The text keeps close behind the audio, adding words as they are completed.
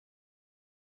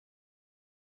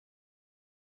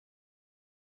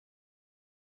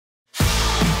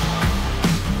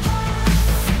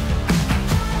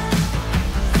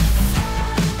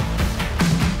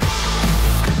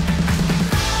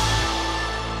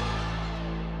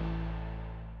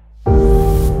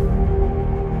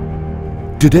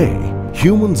Today,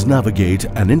 humans navigate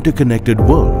an interconnected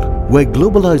world where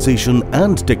globalization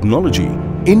and technology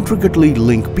intricately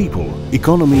link people,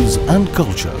 economies and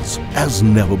cultures as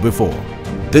never before.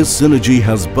 This synergy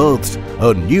has birthed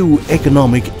a new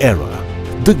economic era,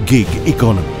 the gig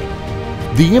economy.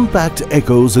 The impact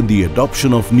echoes in the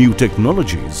adoption of new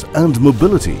technologies and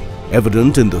mobility,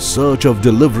 evident in the surge of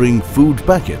delivering food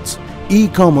packets,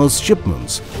 e-commerce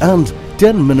shipments and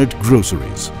 10-minute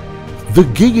groceries. The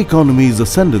gig economy's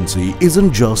ascendancy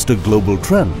isn't just a global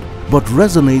trend, but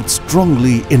resonates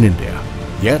strongly in India.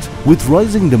 Yet, with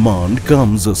rising demand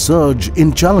comes a surge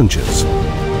in challenges.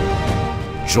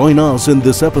 Join us in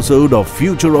this episode of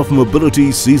Future of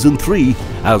Mobility Season 3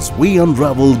 as we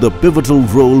unravel the pivotal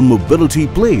role mobility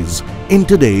plays in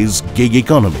today's gig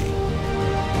economy.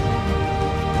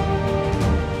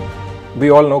 We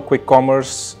all know quick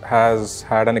commerce has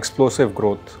had an explosive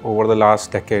growth over the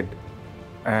last decade.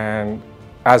 And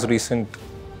as recent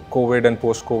COVID and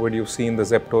post-COVID, you've seen the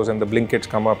Zeptos and the Blinkits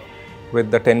come up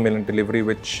with the 10-minute delivery,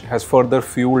 which has further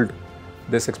fueled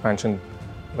this expansion,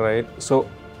 right? So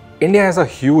India has a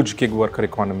huge gig worker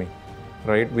economy,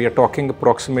 right? We are talking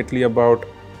approximately about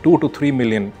 2 to 3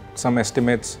 million, some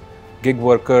estimates, gig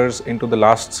workers into the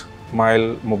last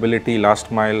mile mobility,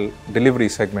 last mile delivery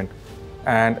segment.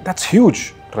 And that's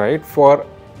huge, right? For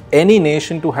any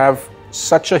nation to have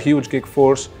such a huge gig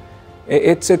force,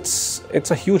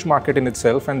 it's a huge market in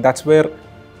itself, and that's where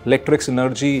Lectrix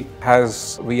Energy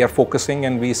we are focusing,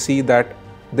 and we see that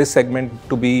this segment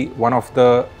to be one of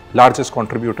the largest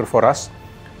contributor for us,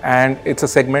 and it's a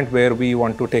segment where we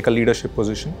want to take a leadership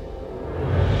position.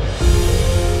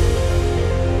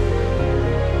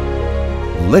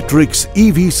 Lectrix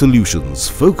EV Solutions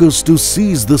focus to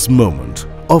seize this moment,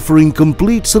 offering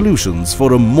complete solutions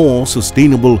for a more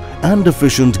sustainable and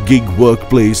efficient gig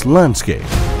workplace landscape.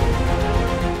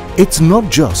 It's not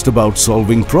just about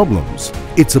solving problems,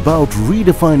 it's about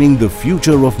redefining the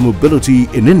future of mobility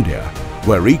in India,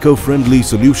 where eco-friendly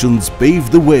solutions pave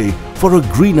the way for a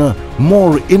greener,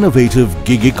 more innovative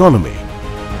gig economy.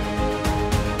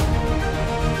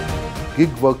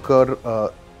 Gig worker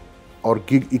or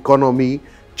gig economy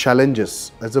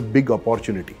challenges as a big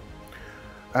opportunity.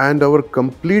 And our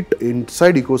complete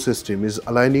inside ecosystem is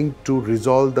aligning to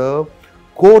resolve the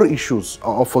core issues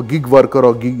of a gig worker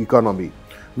or gig economy.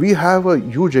 We have a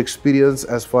huge experience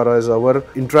as far as our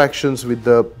interactions with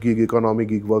the gig economy,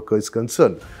 gig worker is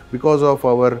concerned because of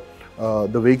our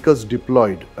the vehicles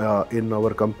deployed in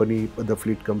our company, the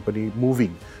fleet company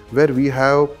moving, where we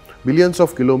have millions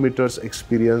of kilometers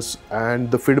experience and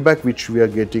the feedback which we are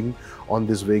getting on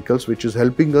these vehicles, which is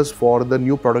helping us for the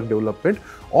new product development.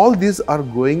 All these are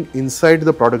going inside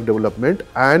the product development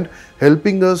and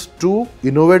helping us to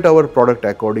innovate our product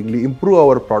accordingly, improve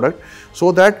our product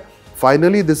so that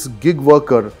finally this gig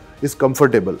worker is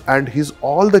comfortable and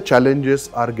all the challenges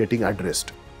are getting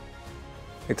addressed.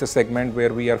 It's a segment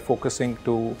where we are focusing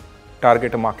to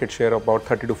target a market share of about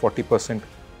 30 to 40%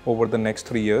 over the next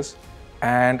 3 years.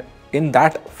 And in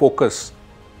that focus,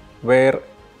 where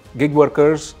gig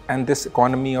workers and this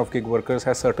economy of gig workers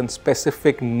has certain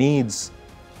specific needs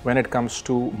when it comes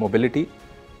to mobility.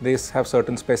 They have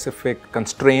certain specific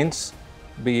constraints,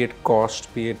 be it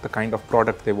cost, be it the kind of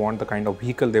product they want, the kind of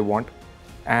vehicle they want.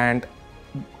 And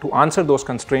to answer those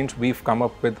constraints, we've come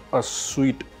up with a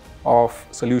suite of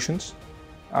solutions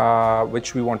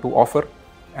which we want to offer,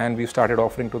 and we've started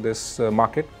offering to this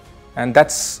market. And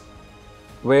that's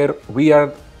where we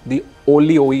are the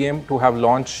only OEM to have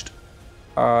launched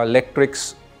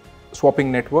Lectrix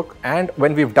swapping network. And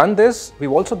when we've done this,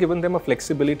 we've also given them a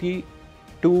flexibility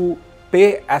to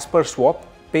pay as per swap,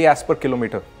 pay as per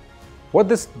kilometer. What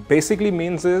this basically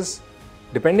means is,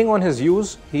 depending on his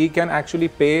use, he can actually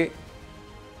pay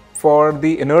for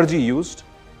the energy used,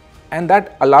 and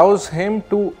that allows him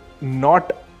to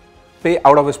not pay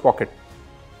out of his pocket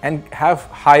and have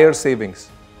higher savings,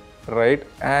 right?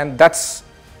 And that's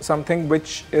something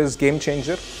which is game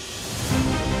changer.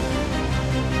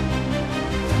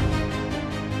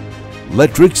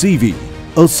 Lectrix EV,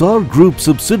 a SAR Group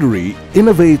subsidiary,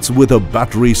 innovates with a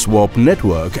battery swap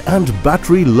network and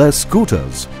battery-less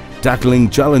scooters, tackling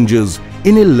challenges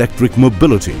in electric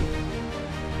mobility.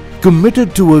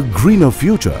 Committed to a greener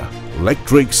future,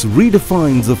 Lectrix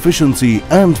redefines efficiency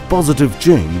and positive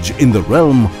change in the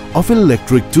realm of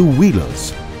electric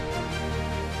two-wheelers.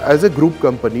 As a group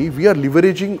company, we are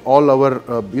leveraging all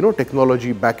our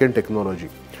technology, back-end technology.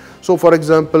 So for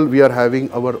example, we are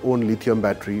having our own lithium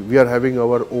battery, we are having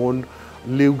our own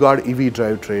LiveGuard EV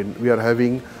drivetrain, we are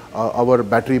having our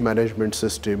battery management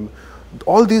system.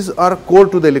 All these are core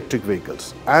to the electric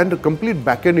vehicles, and complete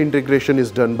back-end integration is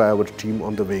done by our team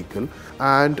on the vehicle,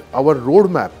 and our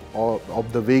roadmap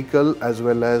of the vehicle as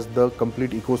well as the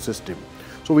complete ecosystem.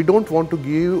 So we don't want to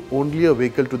give only a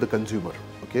vehicle to the consumer,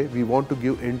 okay? We want to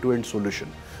give end-to-end solution,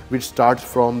 which starts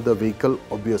from the vehicle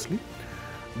obviously.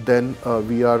 Then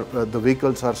the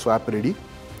vehicles are swap ready,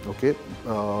 okay,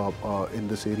 in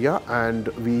this area, and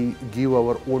we give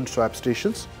our own swap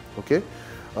stations, okay.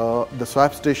 The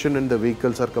swap station and the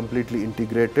vehicles are completely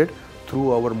integrated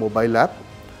through our mobile app,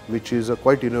 which is a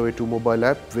quite innovative mobile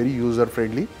app, very user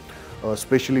friendly,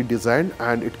 specially designed,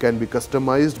 and it can be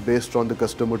customized based on the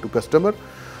customer to customer.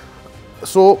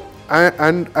 So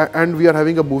and we are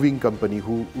having a moving company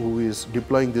who is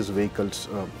deploying these vehicles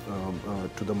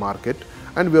to the market,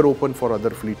 and we are open for other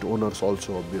fleet owners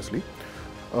also obviously.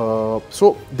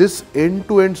 So this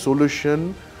end-to-end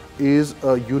solution is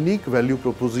a unique value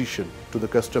proposition to the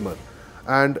customer,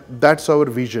 and that's our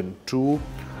vision, to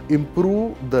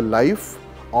improve the life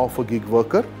of a gig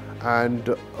worker,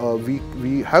 and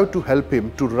we have to help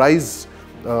him to rise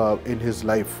in his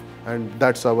life, and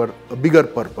that's our bigger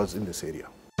purpose in this area.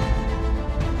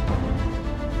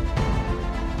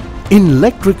 In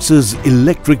Lectrix's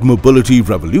electric mobility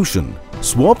revolution,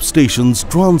 swap stations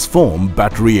transform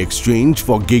battery exchange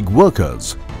for gig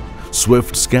workers.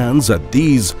 Swift scans at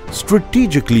these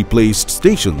strategically placed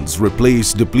stations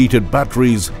replace depleted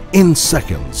batteries in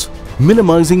seconds,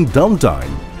 minimizing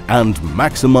downtime and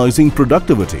maximizing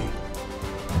productivity.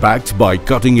 Backed by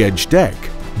cutting-edge tech,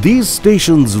 these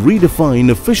stations redefine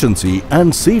efficiency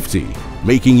and safety,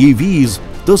 making EVs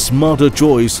the smarter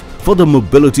choice for the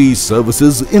mobility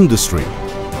services industry.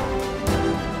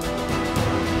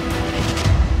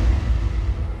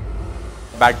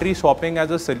 Battery swapping as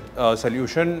a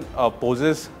solution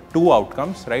poses two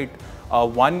outcomes, right?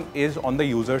 One is on the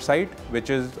user side, which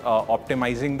is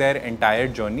optimizing their entire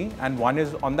journey, and one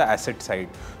is on the asset side.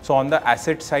 So on the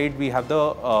asset side, we have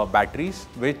the batteries,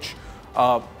 which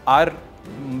are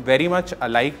very much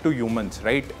alike to humans,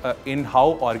 right? In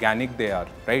how organic they are,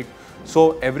 right?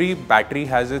 So every battery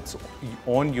has its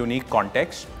own unique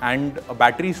context, and a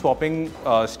battery swapping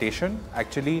station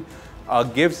actually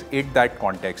gives it that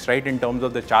context, right? In terms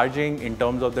of the charging, in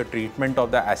terms of the treatment of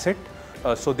the asset.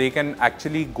 So they can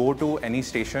actually go to any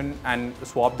station and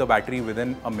swap the battery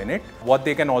within a minute. What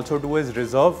they can also do is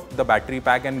reserve the battery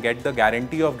pack and get the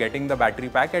guarantee of getting the battery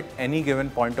pack at any given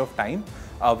point of time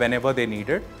whenever they need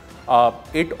it.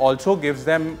 It also gives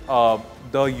them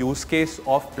the use case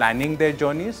of planning their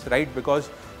journeys, right? Because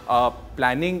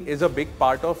planning is a big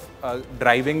part of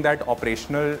driving that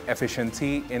operational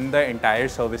efficiency in the entire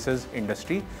services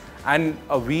industry. And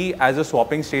we as a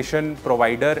swapping station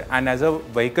provider and as a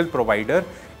vehicle provider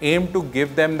aim to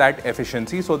give them that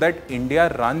efficiency so that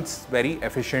India runs very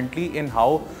efficiently in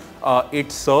how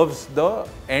it serves the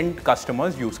end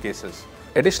customers' use cases.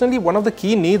 Additionally, one of the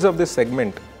key needs of this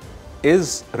segment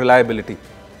is reliability.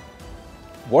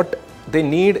 What they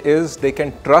need is they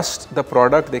can trust the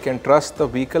product, they can trust the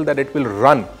vehicle that it will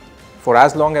run for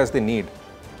as long as they need.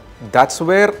 That's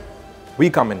where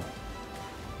we come in.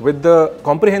 With the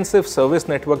comprehensive service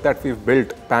network that we've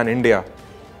built pan-India,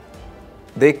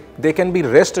 they can be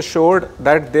rest assured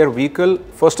that their vehicle,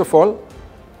 first of all,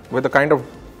 with the kind of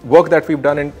work that we've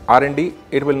done in R&D,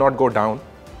 it will not go down.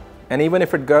 And even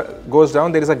if it goes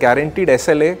down, there is a guaranteed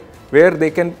SLA where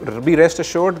they can be rest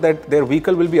assured that their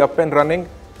vehicle will be up and running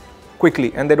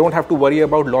quickly and they don't have to worry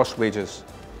about lost wages.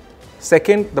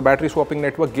 Second, the battery swapping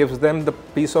network gives them the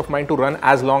peace of mind to run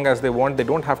as long as they want. They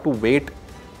don't have to wait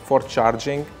for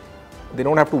charging. They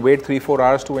don't have to wait 3-4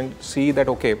 hours to see that,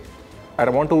 okay, I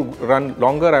want to run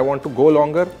longer, I want to go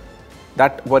longer.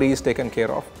 That worry is taken care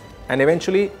of. And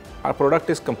eventually, our product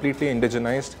is completely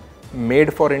indigenized,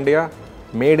 made for India,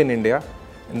 made in India.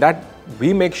 And that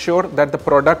we make sure that the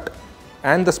product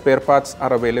and the spare parts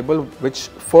are available, which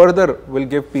further will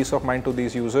give peace of mind to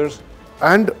these users.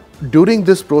 And during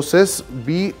this process,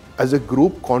 we as a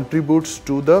group contributes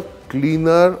to the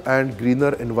cleaner and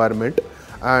greener environment,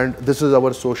 and this is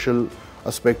our social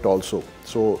aspect also.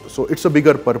 So it's a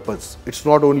bigger purpose. It's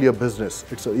not only a business,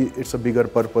 it's a bigger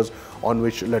purpose on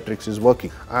which Lectrix is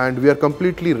working. And we are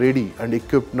completely ready and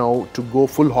equipped now to go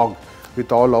full hog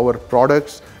with all our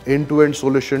products, end-to-end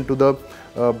solution to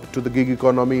the gig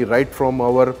economy, right from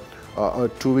our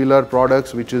two-wheeler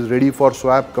products, which is ready for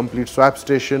swap, complete swap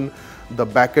station, the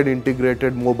back-end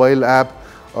integrated mobile app,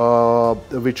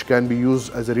 which can be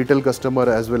used as a retail customer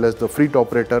as well as the fleet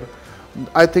operator.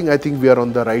 I think we are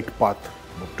on the right path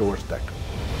towards that.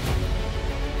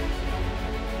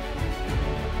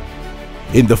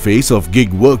 In the face of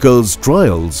gig workers'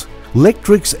 trials,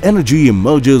 Lectrix Energy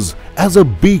emerges as a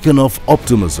beacon of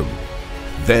optimism.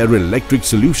 Their electric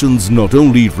solutions not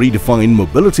only redefine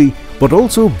mobility but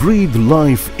also breathe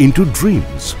life into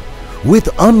dreams. With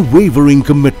unwavering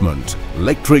commitment,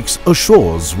 Lectrix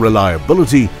assures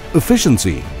reliability,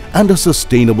 efficiency, and a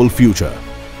sustainable future.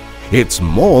 It's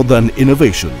more than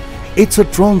innovation. It's a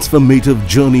transformative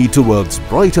journey towards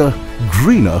brighter,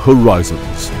 greener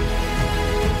horizons.